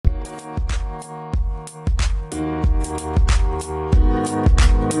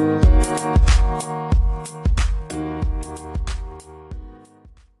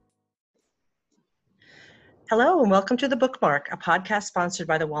welcome to the Bookmark, a podcast sponsored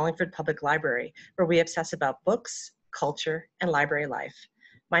by the Wallingford Public Library, where we obsess about books, culture, and library life.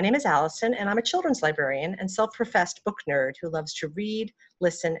 My name is Allison, and I'm a children's librarian and self-professed book nerd who loves to read,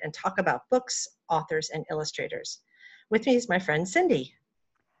 listen, and talk about books, authors, and illustrators. With me is my friend Cindy.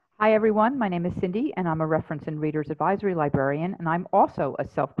 Hi everyone, my name is Cindy and I'm a reference and readers advisory librarian, and I'm also a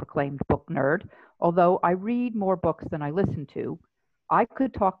self-proclaimed book nerd. Although I read more books than I listen to, I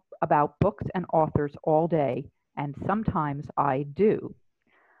could talk about books and authors all day, and sometimes I do.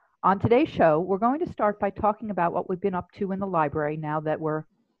 On today's show, we're going to start by talking about what we've been up to in the library now that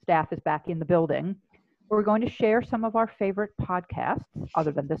staff is back in the building. We're going to share some of our favorite podcasts,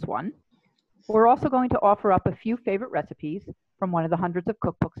 other than this one. We're also going to offer up a few favorite recipes from one of the hundreds of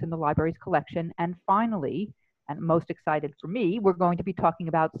cookbooks in the library's collection. And finally, and most excited for me, we're going to be talking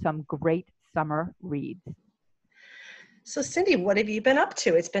about some great summer reads. So Cindy, what have you been up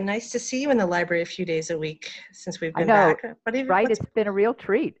to? It's been nice to see you in the library a few days a week since we've been back. Right? It's been a real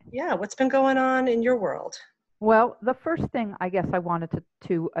treat. Yeah, what's been going on in your world? Well, the first thing I guess I wanted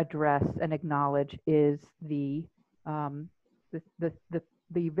to address and acknowledge is the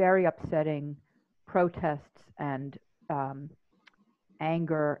very upsetting protests and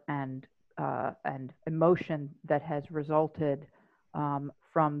anger and emotion that has resulted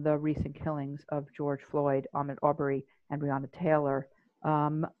from the recent killings of George Floyd, Ahmaud Arbery, and Breonna Taylor.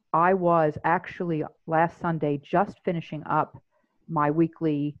 I was actually last Sunday just finishing up my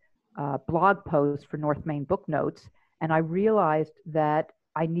weekly blog post for North Main Book Notes, and I realized that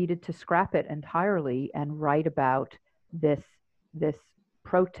I needed to scrap it entirely and write about this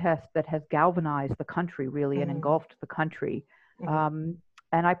protest that has galvanized the country, really, and engulfed the country. And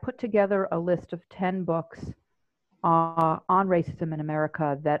I put together a list of 10 books on racism in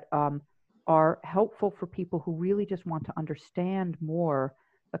America that are helpful for people who really just want to understand more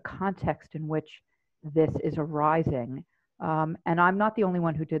the context in which this is arising. And I'm not the only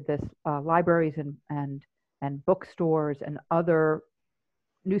one who did this. Libraries and bookstores and other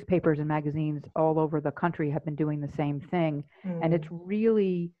newspapers and magazines all over the country have been doing the same thing. And it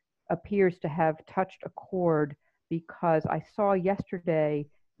really appears to have touched a chord, because I saw yesterday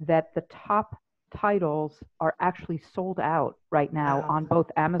that the top titles are actually sold out right now on both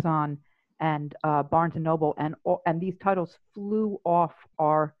Amazon and Barnes & Noble. And these titles flew off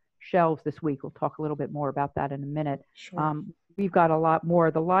our shelves this week. We'll talk a little bit more about that in a minute. Sure. We've got a lot more.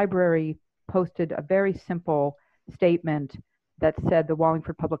 The library posted a very simple statement that said the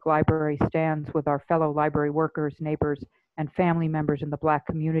Wallingford Public Library stands with our fellow library workers, neighbors, and family members in the Black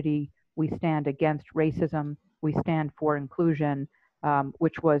community. We stand against racism. We stand for inclusion,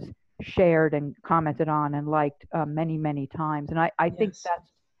 which was shared and commented on and liked many, many times. And I think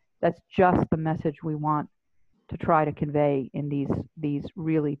that's just the message we want to try to convey in these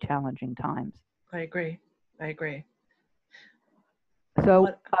really challenging times. I agree. So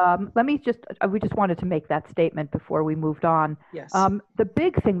we just wanted to make that statement before we moved on. Yes. The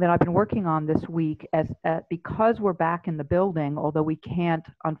big thing that I've been working on this week, because we're back in the building, although we can't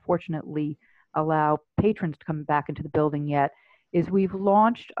unfortunately allow patrons to come back into the building yet, is we've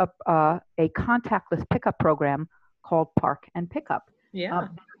launched a contactless pickup program called Park and Pickup. Yeah.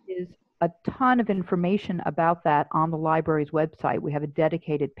 There is a ton of information about that on the library's website. We have a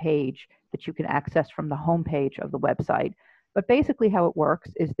dedicated page that you can access from the homepage of the website. But basically how it works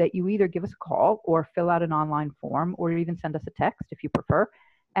is that you either give us a call or fill out an online form, or even send us a text if you prefer,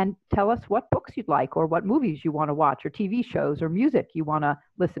 and tell us what books you'd like, or what movies you want to watch, or TV shows, or music you want to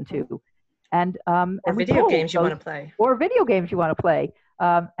listen to. And video games you want to play. Or video games you want to play.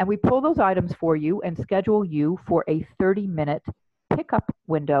 And we pull those items for you and schedule you for a 30-minute pickup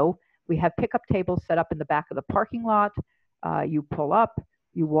window. We have pickup tables set up in the back of the parking lot. You pull up,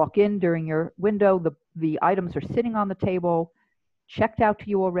 you walk in during your window. The items are sitting on the table, checked out to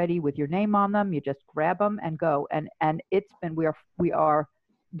you already with your name on them. You just grab them and go. And we are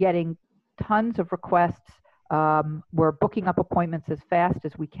getting tons of requests. We're booking up appointments as fast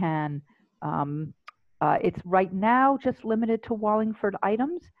as we can. It's right now just limited to Wallingford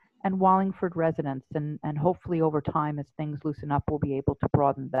items and Wallingford residents, and hopefully over time, as things loosen up, we'll be able to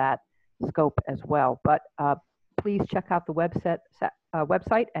broaden that scope as well. But please check out the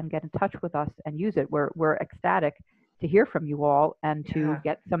website and get in touch with us and use it. We're ecstatic to hear from you all and to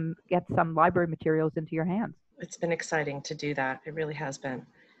get some library materials into your hands. It's been exciting to do that. It really has been.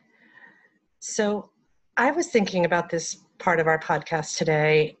 So I was thinking about this part of our podcast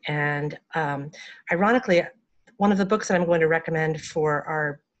today, and ironically, one of the books that I'm going to recommend for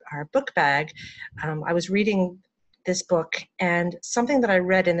our book bag, I was reading this book, and something that I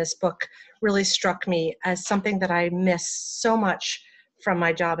read in this book really struck me as something that I miss so much from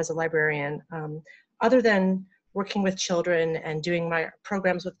my job as a librarian. Other than working with children and doing my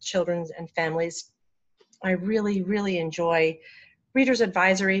programs with children and families, I really, really enjoy reader's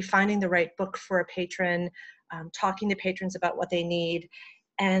advisory, finding the right book for a patron, talking to patrons about what they need.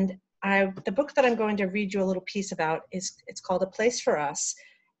 And the book that I'm going to read you a little piece about it's called A Place for Us,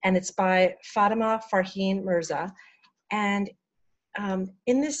 and it's by Fatima Farheen Mirza. And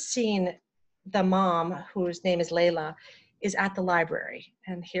in this scene, the mom, whose name is Layla, is at the library.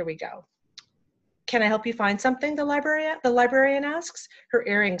 And here we go. Can I help you find something? The librarian asks. Her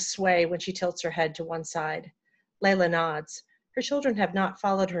earrings sway when she tilts her head to one side. Layla nods. Her children have not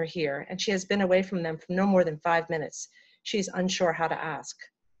followed her here, and she has been away from them for no more than 5 minutes. She is unsure how to ask.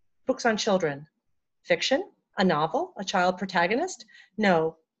 Books on children. Fiction? A novel? A child protagonist?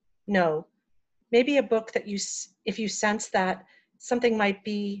 No, no. Maybe a book that if you sense that something might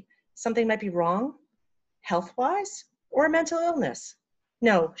be wrong, health-wise, or a mental illness.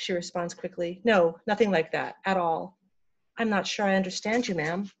 No, she responds quickly. No, nothing like that at all. I'm not sure I understand you,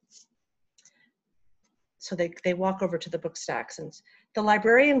 ma'am. So they walk over to the book stacks, and the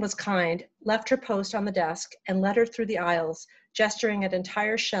librarian was kind, left her post on the desk, and led her through the aisles, gesturing at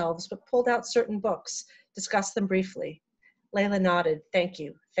entire shelves, but pulled out certain books, discussed them briefly. Layla nodded, thank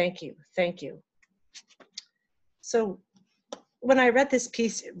you, thank you, thank you. So when I read this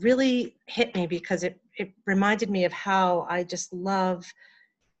piece, it really hit me because it reminded me of how I just love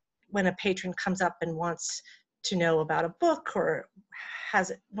when a patron comes up and wants to know about a book or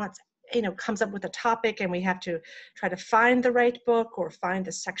comes up with a topic, and we have to try to find the right book or find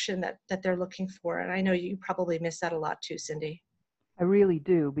the section that they're looking for. And I know you probably miss that a lot too, Cindy. I really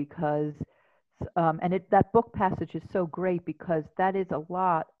do, because that book passage is so great, because that is a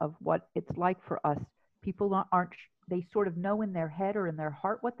lot of what it's like for us. People they sort of know in their head or in their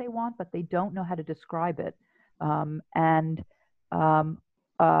heart what they want, but they don't know how to describe it.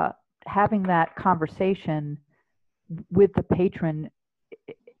 Having that conversation with the patron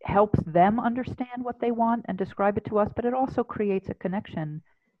helps them understand what they want and describe it to us, but it also creates a connection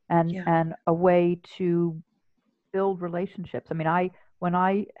and a way to build relationships. I mean, when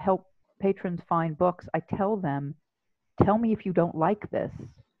I help patrons find books, I tell them, tell me if you don't like this,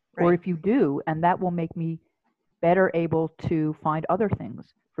 right, or if you do, and that will make me better able to find other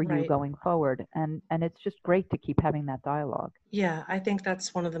things for you going forward. And it's just great to keep having that dialogue. Yeah, I think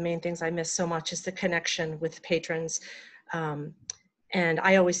that's one of the main things I miss so much, is the connection with patrons. And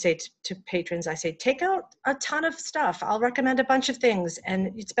I always say to patrons, I say, take out a ton of stuff. I'll recommend a bunch of things,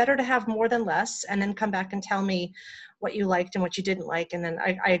 and it's better to have more than less, and then come back and tell me what you liked and what you didn't like. And then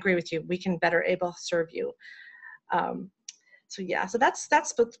I agree with you. We can better able serve you. So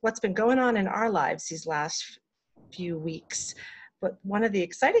that's what's been going on in our lives these last few weeks. But one of the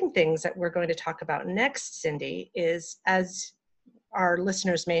exciting things that we're going to talk about next, Cindy, is, as our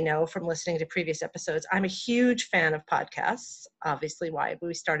listeners may know from listening to previous episodes, I'm a huge fan of podcasts, obviously why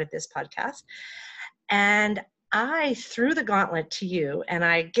we started this podcast. And I threw the gauntlet to you, and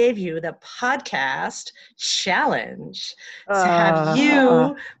I gave you the podcast challenge to have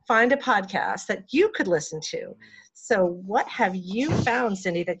you find a podcast that you could listen to. So what have you found,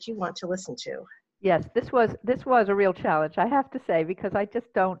 Cindy, that you want to listen to? Yes, this was a real challenge, I have to say, because I just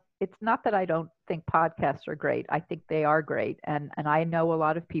don't, it's not that I don't think podcasts are great. I think they are great. And I know a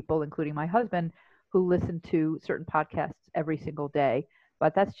lot of people, including my husband, who listen to certain podcasts every single day.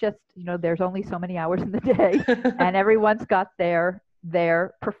 But that's just, there's only so many hours in the day, and everyone's got their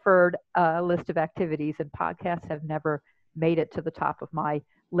preferred list of activities, and podcasts have never made it to the top of my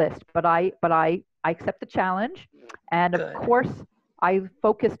list. But I accept the challenge. And of course, I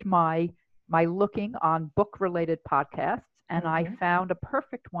focused my looking on book-related podcasts, and I found a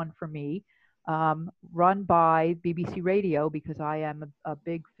perfect one for me, run by BBC Radio, because I am a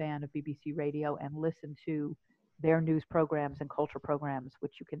big fan of BBC Radio and listen to their news programs and culture programs,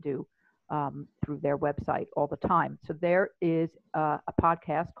 which you can do through their website all the time. So there is a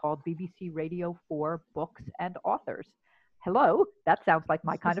podcast called BBC Radio for Books and Authors. Hello, that sounds like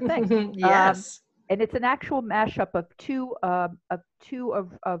my kind of thing. Yes. And it's an actual mashup of two of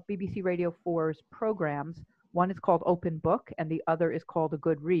BBC Radio 4's programs. One is called Open Book, and the other is called A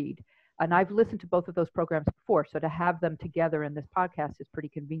Good Read. And I've listened to both of those programs before, so to have them together in this podcast is pretty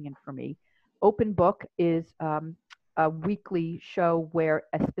convenient for me. Open Book is a weekly show where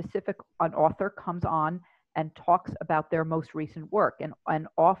an author comes on and talks about their most recent work. And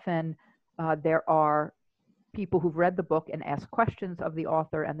often there are people who've read the book and ask questions of the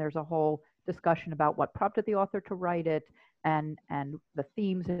author, and there's a whole discussion about what prompted the author to write it, and the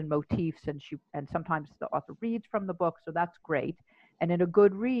themes and motifs, and sometimes the author reads from the book, so that's great. And in A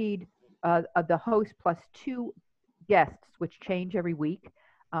Good Read, the host plus two guests, which change every week,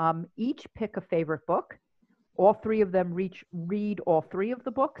 each pick a favorite book, all three of them read all three of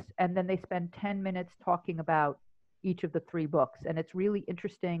the books, and then they spend 10 minutes talking about each of the three books. And it's really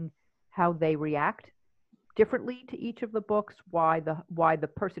interesting how they react differently to each of the books, why the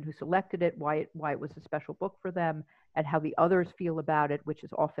person who selected it, why it was a special book for them, and how the others feel about it, which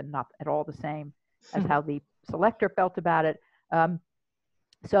is often not at all the same as how the selector felt about it.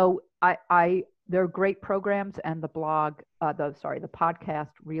 So they're great programs, and the podcast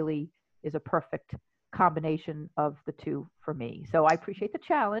really is a perfect combination of the two for me. So I appreciate the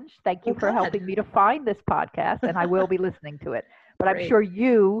challenge. Thank you for helping me to find this podcast, and I will be listening to it. But I'm sure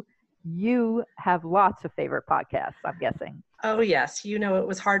you have lots of favorite podcasts, I'm guessing. Oh, yes. You know, it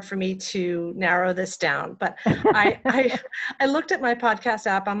was hard for me to narrow this down, but I looked at my podcast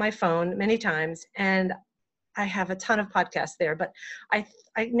app on my phone many times, and I have a ton of podcasts there, but I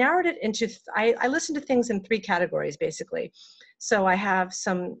narrowed it into, I listen to things in three categories, basically. So I have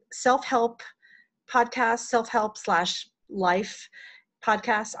some self-help podcasts, self-help/life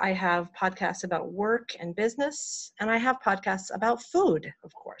podcasts. I have podcasts about work and business, and I have podcasts about food,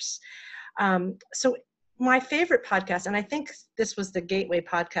 of course. So my favorite podcast, and I think this was the gateway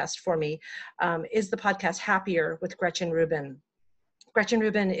podcast for me, is the podcast Happier with Gretchen Rubin. Gretchen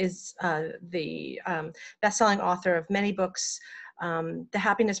Rubin is the best-selling author of many books. The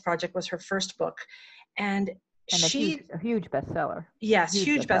Happiness Project was her first book. And a huge bestseller. Yes,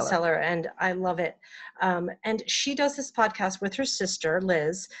 huge bestseller, and I love it. And she does this podcast with her sister,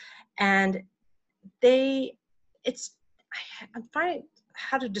 Liz, and I'm finding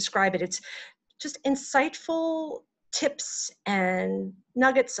how to describe it. It's just insightful tips and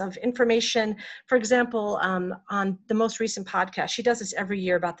nuggets of information. For example, on the most recent podcast, she does this every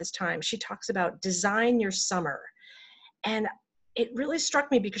year about this time. She talks about design your summer. And it really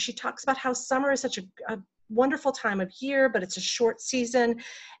struck me because she talks about how summer is such a wonderful time of year, but it's a short season.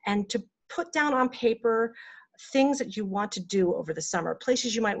 And to put down on paper things that you want to do over the summer,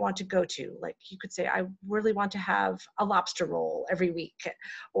 places you might want to go to. Like you could say, I really want to have a lobster roll every week,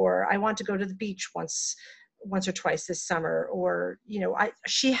 or I want to go to the beach once or twice this summer. Or,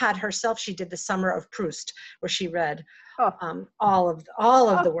 she did the Summer of Proust, where she read all of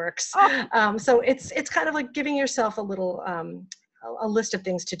the works. So it's kind of like giving yourself a little, a list of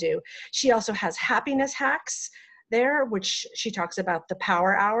things to do. She also has happiness hacks there, which she talks about the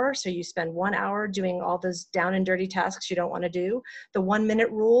power hour. So you spend 1 hour doing all those down and dirty tasks you don't want to do. The 1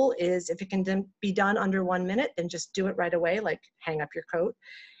 minute rule is if it can be done under 1 minute, then just do it right away, like hang up your coat.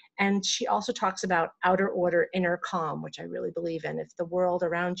 And she also talks about outer order, inner calm, which I really believe in. If the world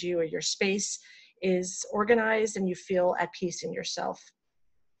around you or your space is organized and you feel at peace in yourself.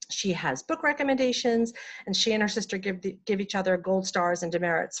 She has book recommendations, and she and her sister give each other gold stars and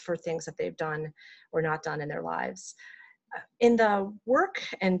demerits for things that they've done or not done in their lives. In the work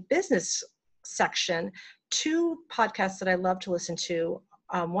and business section, two podcasts that I love to listen to.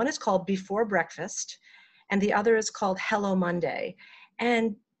 One is called Before Breakfast, and the other is called Hello Monday.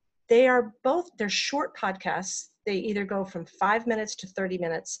 And they're short podcasts. They either go from 5 minutes to 30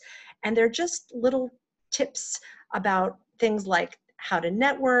 minutes, and they're just little tips about things like how to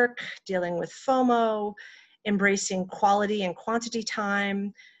network, dealing with FOMO, embracing quality and quantity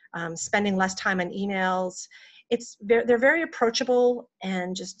time, spending less time on emails. They're very approachable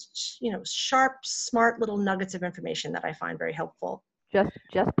and just, sharp, smart little nuggets of information that I find very helpful. Just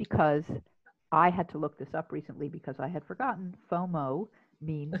because I had to look this up recently because I had forgotten, FOMO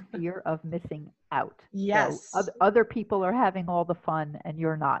means fear of missing out. Yes. So other people are having all the fun and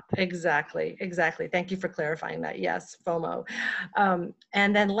you're not. Exactly. Thank you for clarifying that. Yes, FOMO.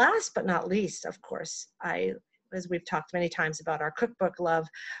 And then last but not least, of course, as we've talked many times about our cookbook love,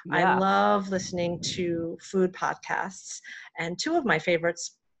 I love listening to food podcasts. And two of my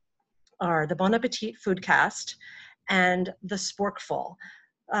favorites are the Bon Appetit Foodcast and the Sporkful.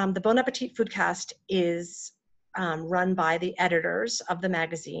 The Bon Appetit Foodcast is run by the editors of the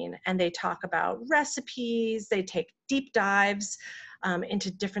magazine, and they talk about recipes. They take deep dives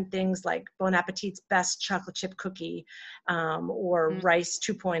into different things like Bon Appetit's best chocolate chip cookie or Rice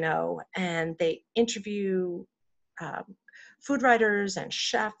 2.0, and they interview food writers and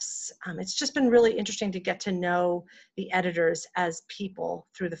chefs. It's just been really interesting to get to know the editors as people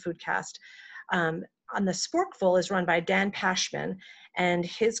through the Foodcast. On the Sporkful is run by Dan Pashman, and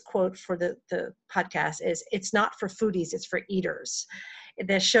his quote for the podcast is, "It's not for foodies, it's for eaters."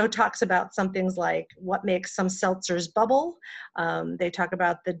 The show talks about some things like what makes some seltzers bubble. They talk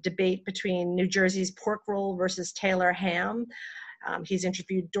about the debate between New Jersey's pork roll versus Taylor ham. He's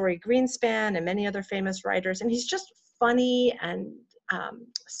interviewed Dory Greenspan and many other famous writers, and he's just funny and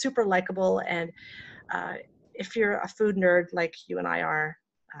super likable. And if you're a food nerd like you and I are,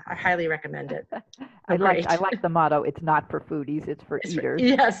 I highly recommend it. I They're great. like the motto. It's not for foodies, it's for eaters.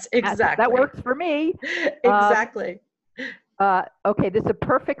 Yes, exactly. That works for me. Exactly. Okay, this is a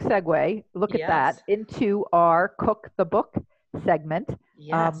perfect segue. Look at Yes. that into our Cook the Book segment,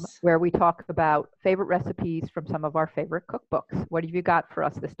 Yes. where we talk about favorite recipes from some of our favorite cookbooks. What have you got for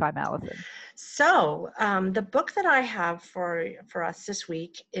us this time, Allison? So the book that I have for us this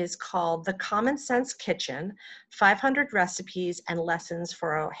week is called The Common Sense Kitchen, 500 Recipes and Lessons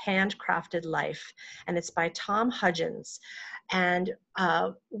for a Handcrafted Life. And it's by Tom Hudgens. And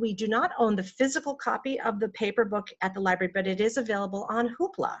we do not own the physical copy of the paper book at the library, but it is available on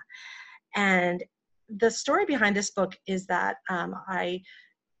Hoopla. And the story behind this book is that I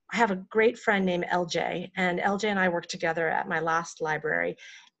have a great friend named LJ, and LJ and I worked together at my last library.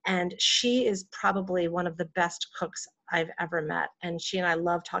 And she is probably one of the best cooks I've ever met. And she and I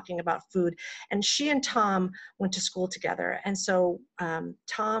love talking about food. And she and Tom went to school together. And so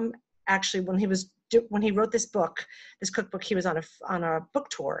Tom actually, when he wrote this book, this cookbook, he was on a book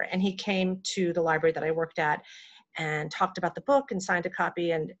tour, and he came to the library that I worked at and talked about the book and signed a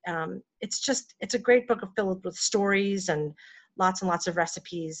copy. And it's a great book filled with stories and lots of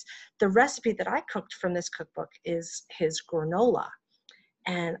recipes. The recipe that I cooked from this cookbook is his granola.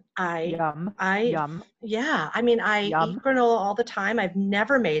 And Yum, yum, yeah, I mean, I eat yum. granola all the time. I've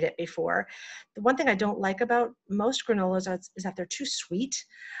never made it before. The one thing I don't like about most granolas is that they're too sweet.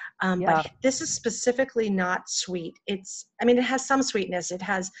 Yeah. But this is specifically not sweet. It has some sweetness. It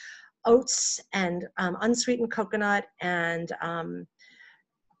has oats and unsweetened coconut and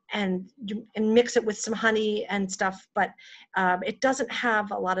mix it with some honey and stuff, but it doesn't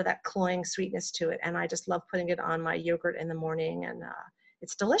have a lot of that cloying sweetness to it. And I just love putting it on my yogurt in the morning, and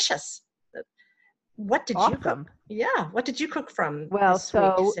it's delicious. What did you cook? Awesome. Yeah, what did you cook from Well, this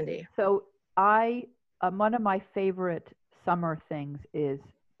week, Cindy? so I one of my favorite summer things is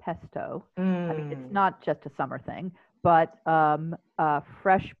pesto. I mean, it's not just a summer thing, but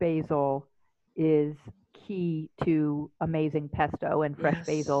fresh basil is key to amazing pesto, and fresh Yes.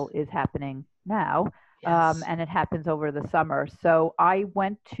 basil is happening now, Yes. and it happens over the summer. So I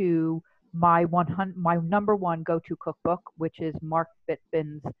went to my number one go-to cookbook, which is Mark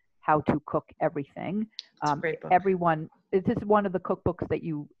Bittman's How to Cook Everything. It's a great book. This is one of the cookbooks that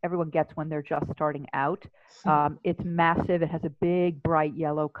everyone gets when they're just starting out. It's massive. It has a big, bright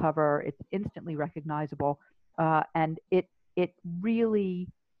yellow cover. It's instantly recognizable, and it really,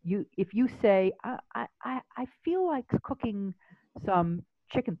 if you say I feel like cooking some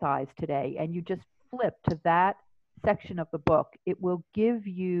chicken thighs today, and you just flip to that section of the book, it will give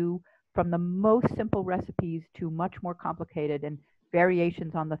you from the most simple recipes to much more complicated and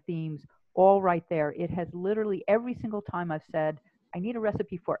variations on the themes, all right there. It has literally every single time I've said, I need a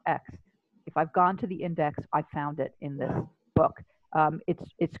recipe for X. If I've gone to the index, I found it in this book.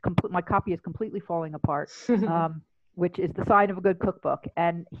 My copy is completely falling apart, which is the sign of a good cookbook.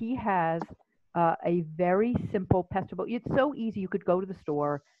 And he has a very simple pesto book. It's so easy. You could go to the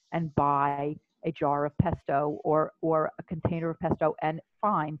store and buy a jar of pesto or a container of pesto, and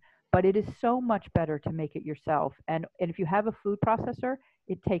fine. But it is so much better to make it yourself. And if you have a food processor,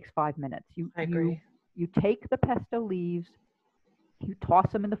 it takes 5 minutes. I agree. You take the pesto leaves, you toss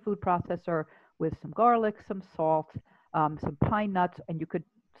them in the food processor with some garlic, some salt, some pine nuts, and you could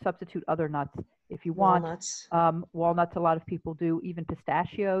substitute other nuts if you want. Walnuts. Walnuts, a lot of people do, even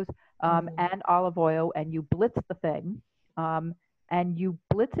pistachios, and olive oil, and you blitz the thing. And you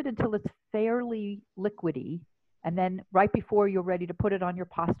blitz it until it's fairly liquidy. And then right before you're ready to put it on your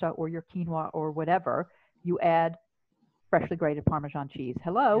pasta or your quinoa or whatever, you add freshly grated Parmesan cheese.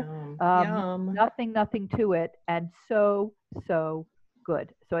 Hello. Yum. Nothing to it. And so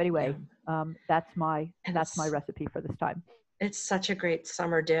good. So anyway, that's my recipe for this time. It's such a great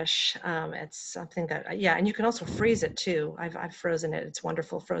summer dish. It's something that, and you can also freeze it too. I've frozen it. It's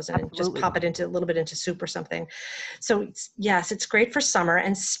wonderful frozen. Absolutely. And just pop it a little bit into soup or something. So yes, it's great for summer.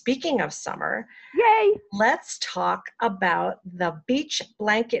 And speaking of summer, yay! Let's talk about the Beach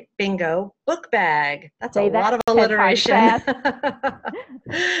Blanket Bingo book bag. That's a lot of alliteration.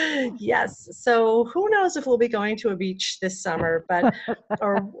 Yes. So who knows if we'll be going to a beach this summer, but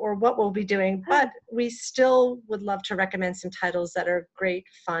or what we'll be doing. But we still would love to recommend some titles that are great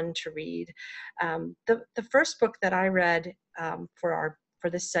fun to read. The first book that I read for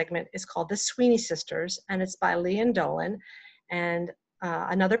this segment is called The Sweeney Sisters, and it's by Leanne Dolan. And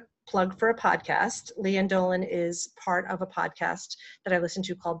another plug for a podcast. Leanne Dolan is part of a podcast that I listen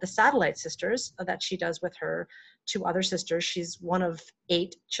to called The Satellite Sisters that she does with her 2 other sisters. She's one of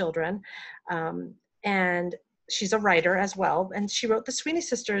 8 children, and she's a writer as well. And she wrote The Sweeney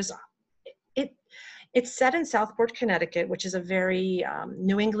Sisters. It's set in Southport, Connecticut, which is a very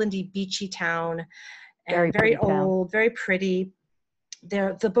New Englandy beachy town, Very and very pretty town. old, very pretty.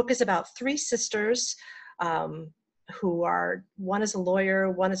 The book is about three sisters um, who are, one is a lawyer,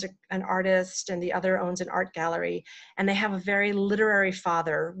 one is an artist, and the other owns an art gallery. And they have a very literary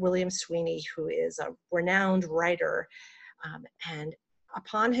father, William Sweeney, who is a renowned writer. And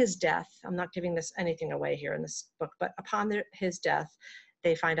upon his death, I'm not giving this anything away here in this book, but upon his death,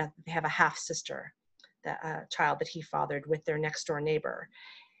 they find out that they have a half sister, that child that he fathered with their next door neighbor.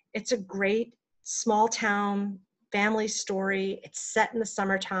 It's a great small town family story. It's set in the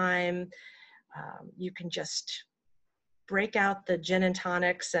summertime. You can just break out the gin and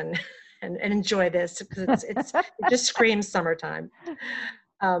tonics and and enjoy this, because it just screams summertime.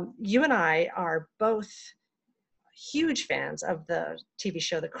 You and I are both huge fans of the TV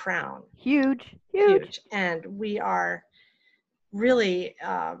show The Crown. Huge. And we are really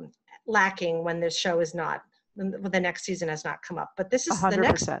lacking when this show is not, when the next season has not come up. But this is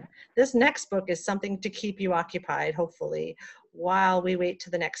 100%. this next book is something to keep you occupied, hopefully, while we wait to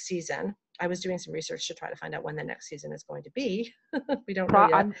the next season. I was doing some research to try to find out when the next season is going to be. We don't know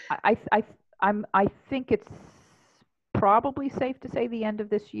yet. I think it's probably safe to say the end of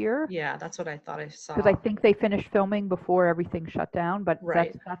this year. Yeah, that's what I thought I saw. Because I think they finished filming before everything shut down, but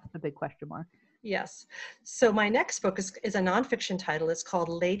right. that's the big question mark. Yes. So my next book is a nonfiction title. It's called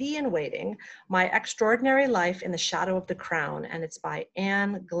Lady in Waiting, My Extraordinary Life in the Shadow of the Crown, and it's by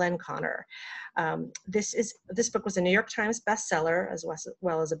Anne Glenconner. This book was a New York Times bestseller, as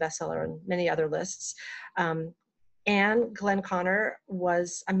well as a bestseller on many other lists. Anne Glenconner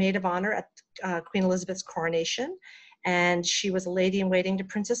was a maid of honor at Queen Elizabeth's coronation, and she was a lady in waiting to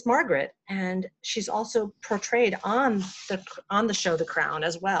Princess Margaret. And she's also portrayed on the show The Crown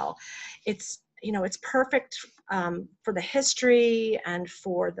as well. It's perfect for the history and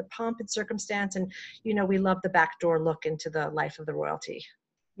for the pomp and circumstance. And, we love the backdoor look into the life of the royalty.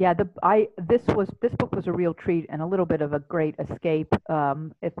 Yeah, this book was a real treat and a little bit of a great escape,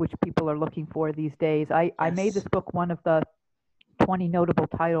 which people are looking for these days. Yes. I made this book one of the 20 notable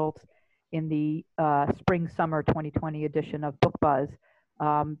titles in the spring-summer 2020 edition of BookBuzz,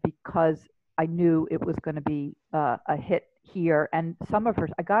 because I knew it was going to be a hit here. And some of her,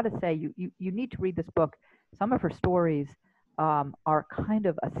 I got to say, you need to read this book. Some of her stories are kind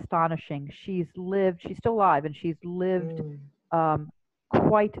of astonishing. She's still alive, and she's lived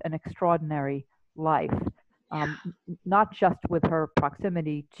quite an extraordinary life, not just with her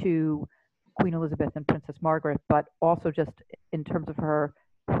proximity to Queen Elizabeth and Princess Margaret, but also just in terms of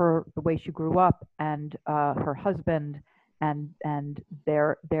the way she grew up, and her husband, and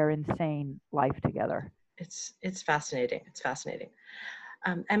their insane life together. It's fascinating. It's fascinating.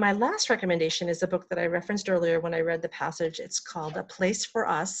 And my last recommendation is a book that I referenced earlier when I read the passage. It's called A Place for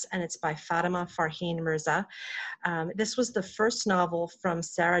Us, and it's by Fatima Farheen Mirza. This was the first novel from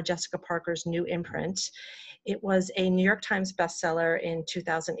Sarah Jessica Parker's new imprint. It was a New York Times bestseller in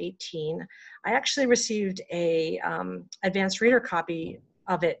 2018. I actually received a advanced reader copy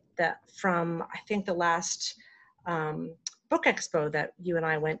of it from, I think, the last book expo that you and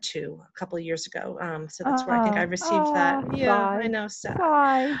I went to a couple of years ago. So that's where I think I received that. Yeah, sigh, I know, sad.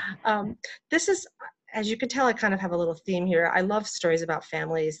 Sigh. This is, as you can tell, I kind of have a little theme here. I love stories about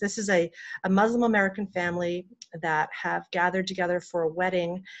families. This is a Muslim American family that have gathered together for a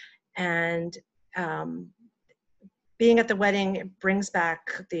wedding, and being at the wedding brings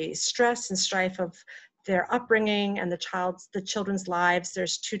back the stress and strife of their upbringing and the children's lives.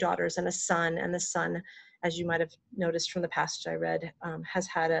 There's two daughters and a son, and the son, as you might have noticed from the passage I read, has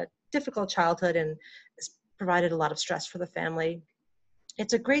had a difficult childhood and has provided a lot of stress for the family.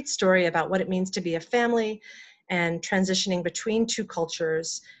 It's a great story about what it means to be a family and transitioning between two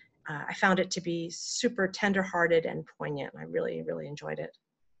cultures. I found it to be super tenderhearted and poignant. I really, really enjoyed it.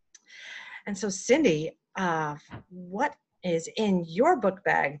 And so, Cindy, what is in your book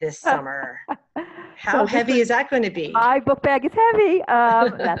bag this summer? How heavy is that going to be? My book bag is heavy.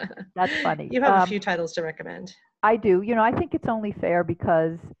 That's funny. You have a few titles to recommend. I do. I think it's only fair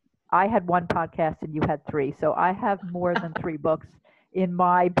because I had one podcast and you had three. So I have more than three books in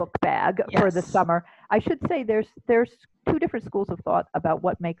my book bag for the summer. I should say there's two different schools of thought about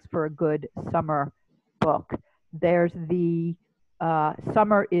what makes for a good summer book. There's the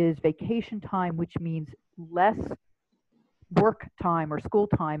summer is vacation time, which means less work time or school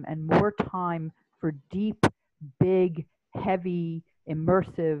time and more time for deep, big, heavy,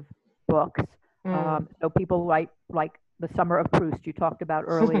 immersive books. So people like The Summer of Proust you talked about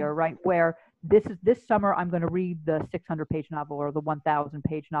earlier, right? Where this summer I'm going to read the 600-page novel or the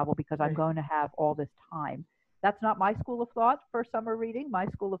 1,000-page novel because I'm going to have all this time. That's not my school of thought for summer reading. My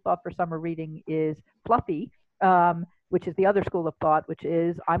school of thought for summer reading is fluffy, which is the other school of thought, which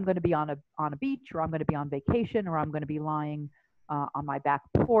is I'm going to be on a beach, or I'm going to be on vacation, or I'm going to be lying on my back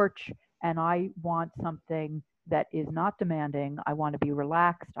porch, and I want something that is not demanding. I want to be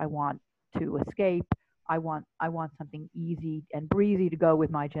relaxed. I want to escape. I want something easy and breezy to go with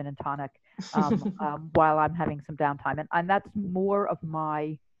my gin and tonic while I'm having some downtime, and that's more of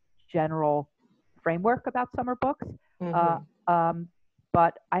my general framework about summer books.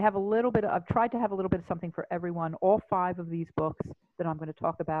 But I have I've tried to have a little bit of something for everyone. All 5 of these books that I'm going to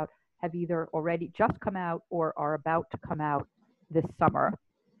talk about have either already just come out or are about to come out this summer.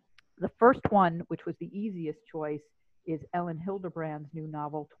 The first one, which was the easiest choice, is Ellen Hilderbrand's new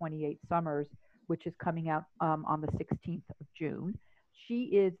novel, 28 Summers, which is coming out on the 16th of June. She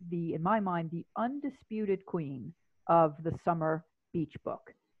is in my mind, the undisputed queen of the summer beach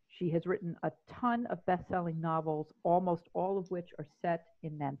book. She has written a ton of best-selling novels, almost all of which are set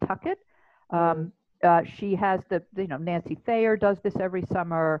in Nantucket. She has Nancy Thayer does this every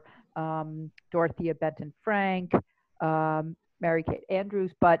summer, Dorothea Benton Frank, Mary Kate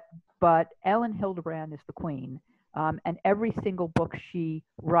Andrews, but Ellen Hilderbrand is the queen. And every single book she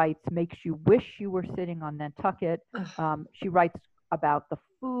writes makes you wish you were sitting on Nantucket. She writes about the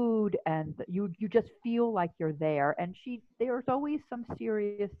food, and you just feel like you're there. And there's always some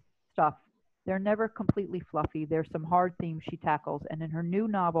serious stuff. They're never completely fluffy. There's some hard themes she tackles. And in her new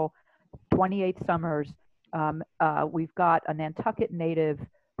novel, 28 Summers, we've got a Nantucket native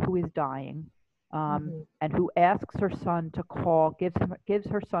who is dying, and who asks her son to call, gives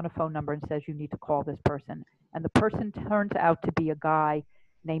her son a phone number and says, you need to call this person. And the person turns out to be a guy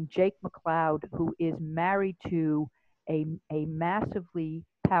named Jake McLeod, who is married to a massively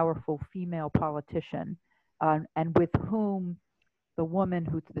powerful female politician, and with whom the woman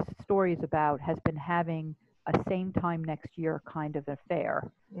who this story is about has been having a same time next year kind of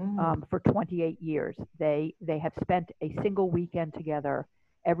affair for 28 years. They have spent a single weekend together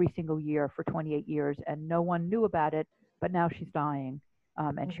every single year for 28 years, and no one knew about it, but now she's dying,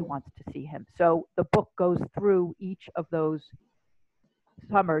 and she wants to see him. So the book goes through each of those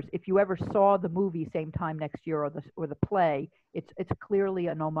summers. If you ever saw the movie Same Time Next Year or the play, it's clearly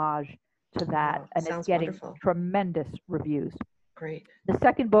an homage to that, and it's getting wonderful. Tremendous reviews. Great. The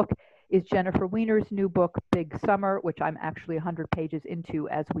second book is Jennifer Weiner's new book, Big Summer, which I'm actually 100 pages into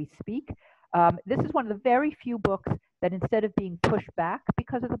as we speak. This is one of the very few books that, instead of being pushed back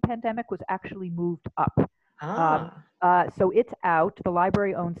because of the pandemic, was actually moved up. So it's out. The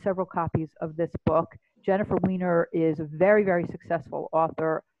library owns several copies of this book. Jennifer Weiner is a very, very successful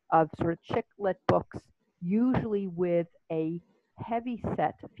author of sort of chick lit books, usually with a heavy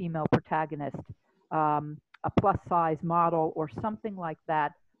set female protagonist, a plus size model or something like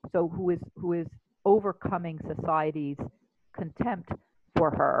that. So who is overcoming society's contempt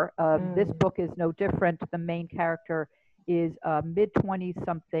for her. This book is no different. The main character is a mid-20s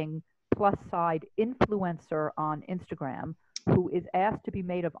something plus side influencer on Instagram who is asked to be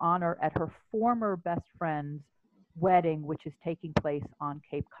maid of honor at her former best friend's wedding, which is taking place on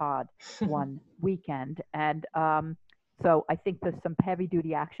Cape Cod one weekend. And so I think there's some heavy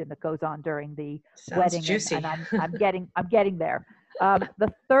duty action that goes on during the wedding, juicy. and I'm getting there.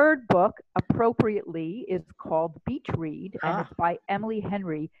 The third book, appropriately, is called Beach Read, and it's by Emily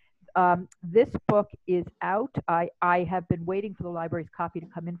Henry. This book is out. I have been waiting for the library's copy to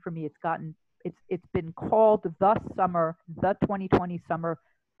come in for me. It's been called the 2020 summer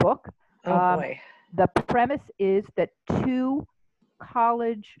book. Oh boy. The premise is that 2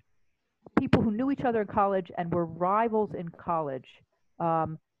 college people who knew each other in college and were rivals in college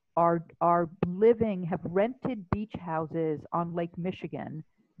have rented beach houses on Lake Michigan,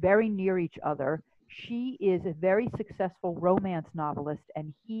 very near each other. She is a very successful romance novelist,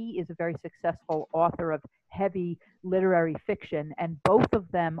 and he is a very successful author of heavy literary fiction, and both of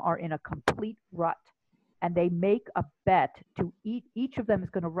them are in a complete rut. And they make a bet to each of them is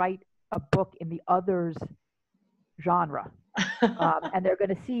going to write a book in the other's genre. And they're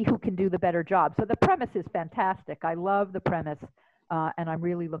going to see who can do the better job. So the premise is fantastic. I love the premise, and I'm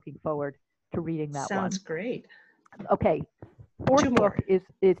really looking forward to reading that one. Sounds great. Okay, fourth book is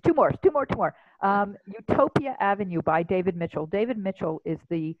two more. Utopia Avenue by David Mitchell. David Mitchell is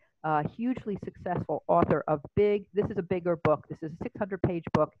the hugely successful author of this is a bigger book. This is a 600-page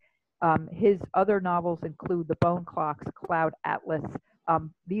book. His other novels include The Bone Clocks, Cloud Atlas,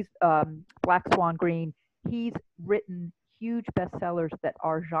 these Black Swan Green. He's written huge bestsellers that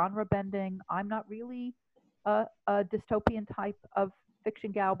are genre bending. I'm not really a dystopian type of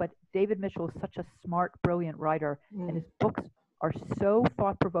fiction gal, but David Mitchell is such a smart, brilliant writer, and his books are so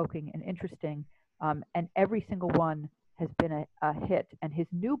thought-provoking and interesting. and every single one has been a hit. And his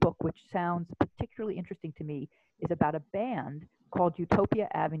new book, which sounds particularly interesting to me, is about a band called Utopia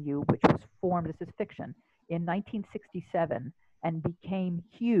Avenue, which was formed, this is fiction, in 1967 and became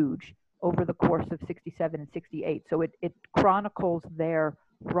huge over the course of 67 and 68. So it chronicles their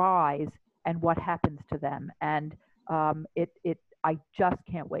rise and what happens to them. And I just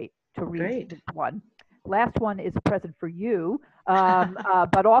can't wait to read Great. this one. Last one is a present for you,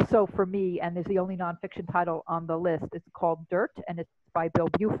 but also for me, and is the only nonfiction title on the list. It's called Dirt, and it's by Bill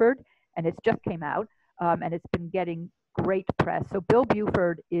Buford, and it's just came out, and it's been getting great press. So Bill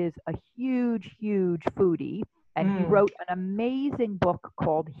Buford is a huge, huge foodie, and he wrote an amazing book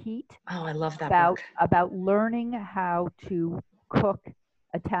called Heat. Oh, I love that book. About learning how to cook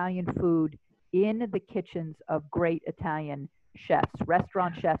Italian food in the kitchens of great Italian chefs,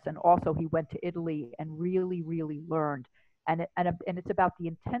 restaurant chefs, and also he went to Italy and really, really learned. And it's about the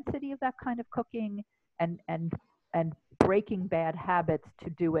intensity of that kind of cooking and breaking bad habits to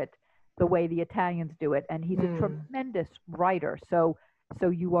do it the way the Italians do it. And he's a tremendous writer. So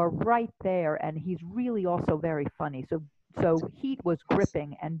you are right there, and he's really also very funny. So Heat was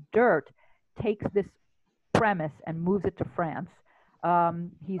gripping, and Dirt takes this premise and moves it to France.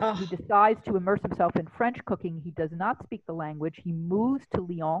 He decides to immerse himself in French cooking. He does not speak the language. He moves to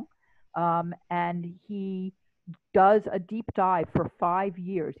Lyon, and he does a deep dive for 5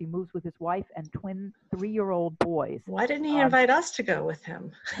 years. He moves with his wife and twin 3-year-old boys. Why didn't he invite us to go with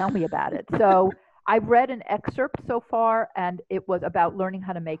him? Tell me about it. So I've read an excerpt so far, and it was about learning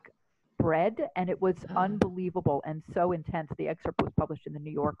how to make bread, and it was unbelievable and so intense. The excerpt was published in the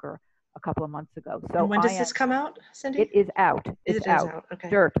New Yorker a couple of months ago. So and when does this come out, Cindy? It is out. It's out. Okay.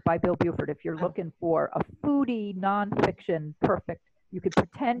 Dirt by Bill Buford. If you're looking for a foodie nonfiction, perfect. You could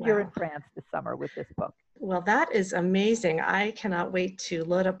pretend you're in France this summer with this book. Well, that is amazing. I cannot wait to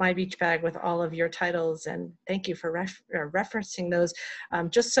load up my beach bag with all of your titles, and thank you for referencing those.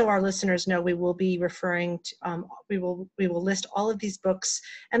 Just so our listeners know, we will be referring to, we will list all of these books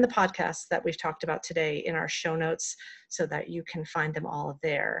and the podcasts that we've talked about today in our show notes so that you can find them all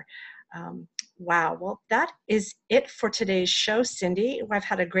there. Wow. Well, that is it for today's show, Cindy. I've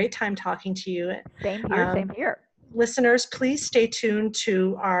had a great time talking to you. Same here. Same here. Listeners, please stay tuned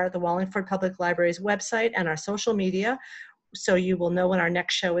to the Wallingford Public Library's website and our social media so you will know when our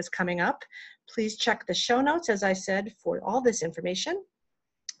next show is coming up. Please check the show notes, as I said, for all this information.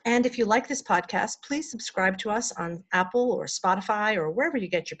 And if you like this podcast, please subscribe to us on Apple or Spotify or wherever you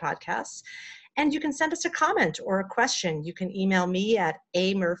get your podcasts. And you can send us a comment or a question. You can email me at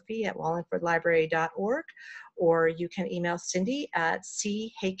amurphy@wallingfordlibrary.org, or you can email Cindy at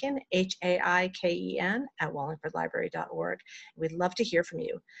chaiken, Haiken, @wallingfordlibrary.org. We'd love to hear from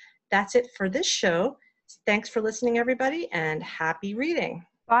you. That's it for this show. Thanks for listening, everybody, and happy reading.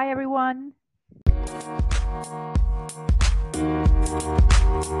 Bye, everyone.